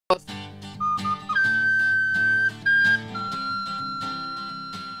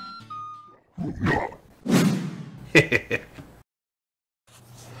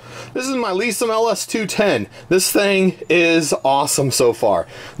This is my Lisam LS-210. This thing is awesome so far.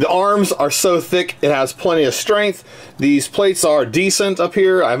 The arms are so thick, it has plenty of strength. These plates are decent up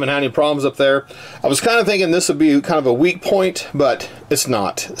here. I haven't had any problems up there. I was kind of thinking this would be kind of a weak point, but it's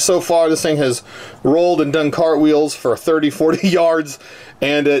not. So far, this thing has rolled and done cartwheels for 30, 40 yards,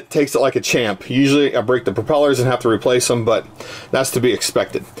 and it takes it like a champ. Usually I break the propellers and have to replace them, but that's to be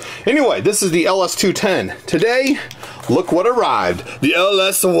expected. Anyway, this is the LS-210. Today, look what arrived, the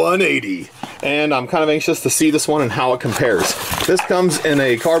LS-180. And I'm kind of anxious to see this one and how it compares. This comes in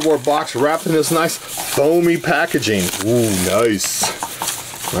a cardboard box wrapped in this nice foamy packaging. Ooh, nice.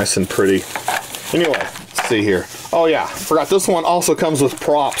 Nice and pretty. Anyway, let's see here. Oh yeah, forgot this one also comes with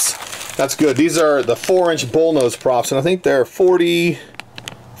props. That's good. These are the 4-inch bullnose props, and I think they're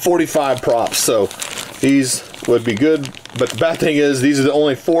 45 props, so these would be good. But the bad thing is these are the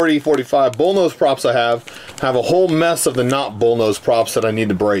only 45 bullnose props I have. I have a whole mess of the not bullnose props that I need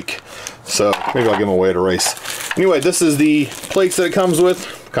to break, so maybe I'll give them away at a race. Anyway, this is the plates that it comes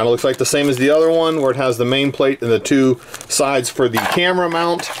with. Kind of looks like the same as the other one, where it has the main plate and the two sides for the camera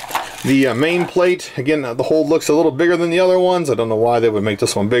mount. The main plate, again, the hole looks a little bigger than the other ones. I don't know why they would make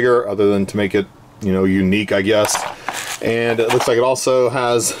this one bigger, other than to make it, you know, unique, I guess. And it looks like it also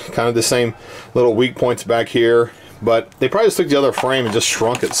has kind of the same little weak points back here, but they probably just took the other frame and just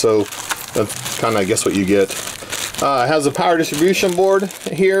shrunk it, so that's kind of, I guess, what you get. It has a power distribution board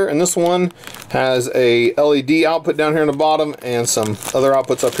here, and this one has a LED output down here on the bottom and some other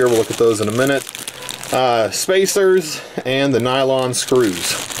outputs up here. We'll look at those in a minute. Spacers and the nylon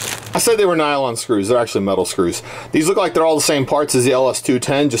screws. I said they were nylon screws, they're actually metal screws. These look like they're all the same parts as the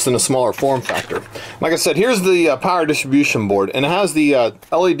LS-210, just in a smaller form factor. Like I said, here's the power distribution board, and it has the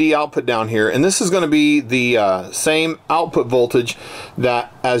LED output down here, and this is going to be the same output voltage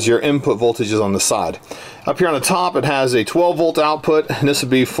that as your input voltage is on the side. Up here on the top, it has a 12-volt output, and this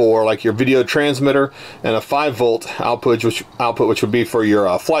would be for like your video transmitter, and a 5-volt output, which would be for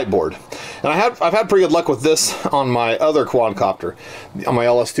your flight board. And I've had pretty good luck with this on my other quadcopter, on my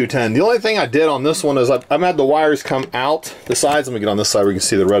LS-210. The only thing I did on this one is I've had the wires come out the sides. Let me get on this side where you can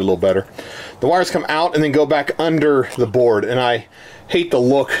see the red a little better. The wires come out and then go back under the board, and I hate the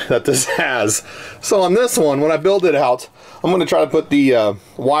look that this has. So on this one, when I build it out, I'm going to try to put the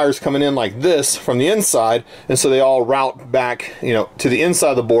wires coming in like this from the inside, and so they all route back, you know, to the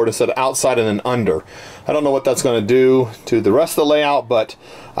inside of the board instead of outside and then under. I don't know what that's going to do to the rest of the layout, but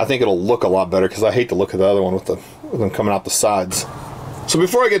I think it'll look a lot better because I hate the look of the other one with them coming out the sides. So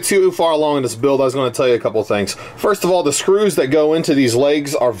before I get too far along in this build, I was going to tell you a couple things. First of all, the screws that go into these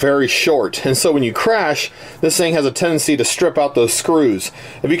legs are very short, and so when you crash, this thing has a tendency to strip out those screws.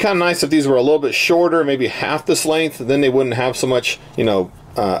 It'd be kind of nice if these were a little bit shorter, maybe half this length, then they wouldn't have so much, you know,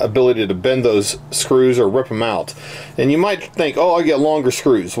 ability to bend those screws or rip them out. And you might think, oh, I get longer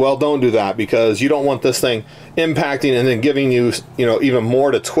screws. Well, don't do that, because you don't want this thing impacting and then giving you, you know, even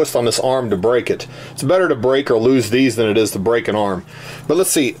more to twist on this arm to break it. It's better to break or lose these than it is to break an arm. But let's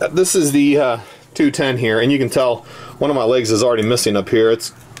see, this is the 210 here, and you can tell one of my legs is already missing up here.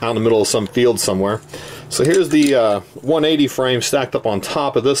 It's out in the middle of some field somewhere. So here's the 180 frame stacked up on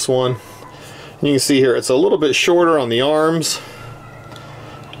top of this one. And you can see here it's a little bit shorter on the arms,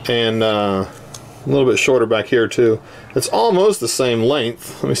 and a little bit shorter back here too. It's almost the same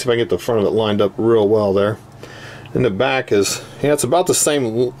length. Let me see if I can get the front of it lined up real well there. And the back is, yeah, it's about the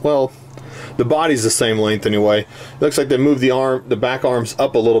same. Well, the body's the same length anyway. It looks like they moved the back arms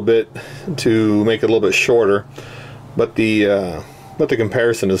up a little bit to make it a little bit shorter, but the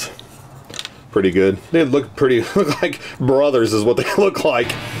comparison is pretty good. They look like brothers is what they look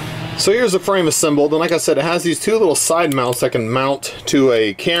like. So here's the frame assembled, and like I said, it has these two little side mounts that can mount to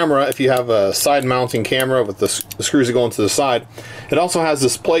a camera if you have a side mounting camera with the screws that go into the side. It also has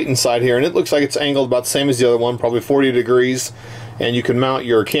this plate inside here, and it looks like it's angled about the same as the other one, probably 40 degrees, and you can mount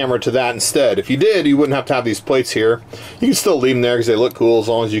your camera to that instead. If you did, you wouldn't have to have these plates here. You can still leave them there because they look cool as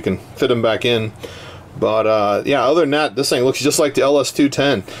long as you can fit them back in. But yeah, other than that, this thing looks just like the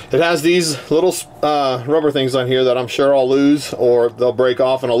LS-210. It has these little rubber things on here that I'm sure I'll lose, or they'll break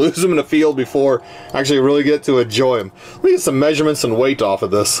off and I'll lose them in the field before I actually really get to enjoy them. Let me get some measurements and weight off of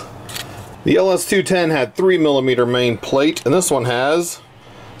this. The LS-210 had 3mm main plate, and this one has,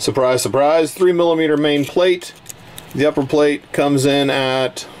 surprise surprise, 3mm main plate. The upper plate comes in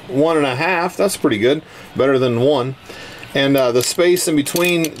at 1.5. That's pretty good, better than 1. And the space in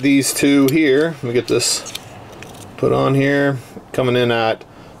between these two here, let me get this put on here, coming in at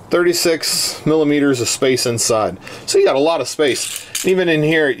 36 millimeters of space inside. So you got a lot of space. Even in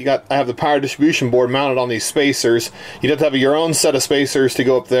here, I have the power distribution board mounted on these spacers. You'd have to have your own set of spacers to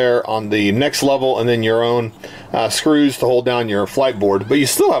go up there on the next level, and then your own screws to hold down your flight board. But you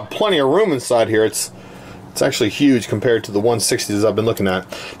still have plenty of room inside here. It's actually huge compared to the 160s I've been looking at.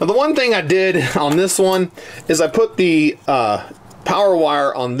 Now the one thing I did on this one is I put the power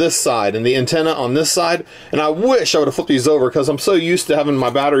wire on this side and the antenna on this side, and I wish I would have flipped these over because I'm so used to having my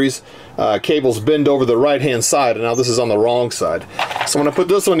batteries cables bend over the right hand side, and now this is on the wrong side. So when I put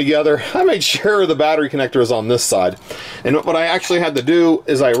this one together, I made sure the battery connector is on this side, and what I actually had to do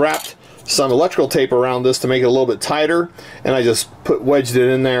is I wrapped some electrical tape around this to make it a little bit tighter, and I just wedged it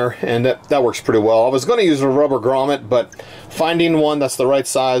in there, and that works pretty well. I was going to use a rubber grommet, but finding one that's the right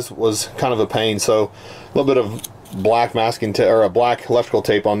size was kind of a pain, so a little bit of black masking tape or a black electrical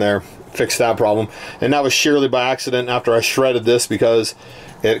tape on there fixed that problem. And that was sheerly by accident after I shredded this because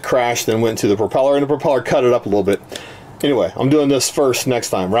it crashed and went to the propeller, and the propeller cut it up a little bit. Anyway, I'm doing this first next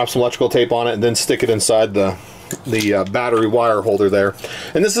time. Wrap some electrical tape on it and then stick it inside the battery wire holder there.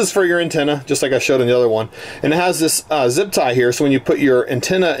 And this is for your antenna, just like I showed in the other one. And it has this zip tie here, so when you put your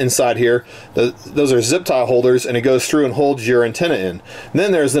antenna inside here, those are zip tie holders, and it goes through and holds your antenna in. And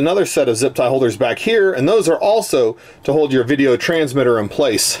then there's another set of zip tie holders back here, and those are also to hold your video transmitter in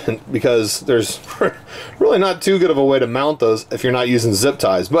place, because there's really not too good of a way to mount those if you're not using zip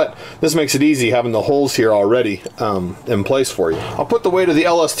ties. But this makes it easy having the holes here already in place for you. I'll put the weight of the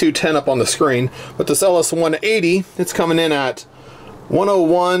LS-210 up on the screen, but this LS-180, it's coming in at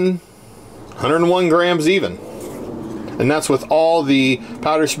 101 grams even, and that's with all the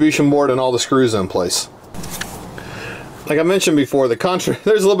power distribution board and all the screws in place. Like I mentioned before, there's a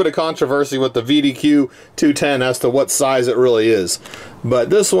little bit of controversy with the VDQ 210 as to what size it really is, but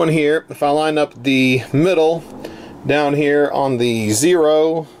this one here, if I line up the middle down here on the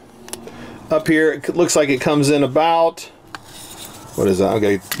 0 up here, it looks like it comes in about, what is that?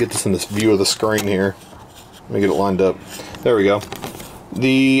 Okay, get this in this view of the screen here. Let me get it lined up. There we go.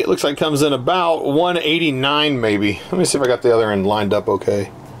 It looks like it comes in about 189 maybe. Let me see if I got the other end lined up okay.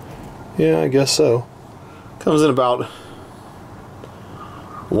 Yeah, I guess so. Comes in about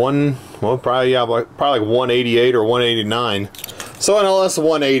probably like 188 or 189. So an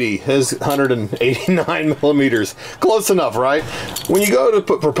LS-180 is 189 millimeters. Close enough, right? When you go to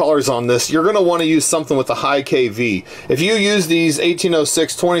put propellers on this, you're going to want to use something with a high KV. If you use these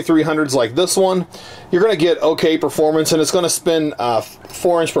 1806 2300s like this one, you're going to get okay performance, and it's going to spin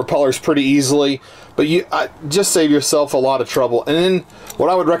 4-inch propellers pretty easily. But you just save yourself a lot of trouble. And then what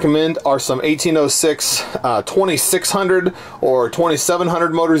I would recommend are some 1806 2600 or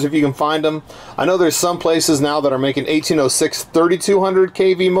 2700 motors if you can find them. I know there's some places now that are making 1806 3200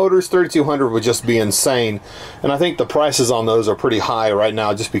 kV motors. 3200 would just be insane, and I think the prices on those are pretty high right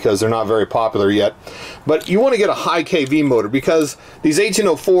now just because they're not very popular yet. But you want to get a high kV motor because these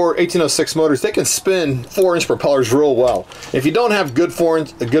 1804 1806 motors, they can spin 4-inch propellers real well. If you don't have good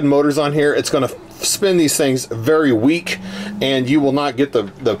motors on here, it's going to spin these things very weak, and you will not get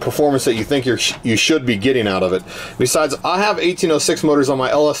the performance that you think you should be getting out of it. Besides, I have 1806 motors on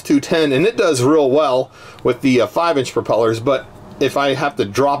my LS-210, and it does real well with the 5-inch propellers, but if I have to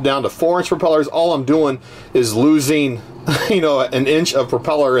drop down to 4-inch propellers, all I'm doing is losing an inch of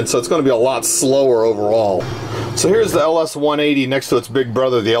propeller, and so it's going to be a lot slower overall. So here's the LS-180 next to its big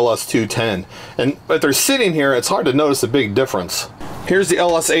brother, the LS-210, and if they're sitting here, it's hard to notice a big difference. Here's the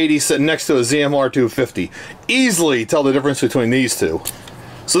LS-80 sitting next to a ZMR-250. Easily tell the difference between these two.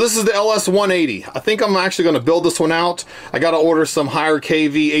 So this is the LS-180. I think I'm actually going to build this one out. I got to order some higher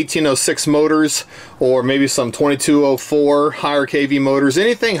KV 1806 motors, or maybe some 2204 higher KV motors.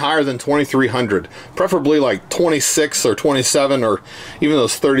 Anything higher than 2300. Preferably like 26 or 27, or even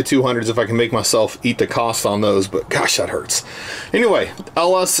those 3200s if I can make myself eat the cost on those. But gosh, that hurts. Anyway,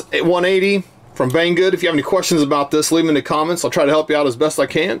 LS-180 from Banggood. If you have any questions about this, leave them in the comments. I'll try to help you out as best I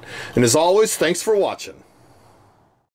can. And as always, thanks for watching.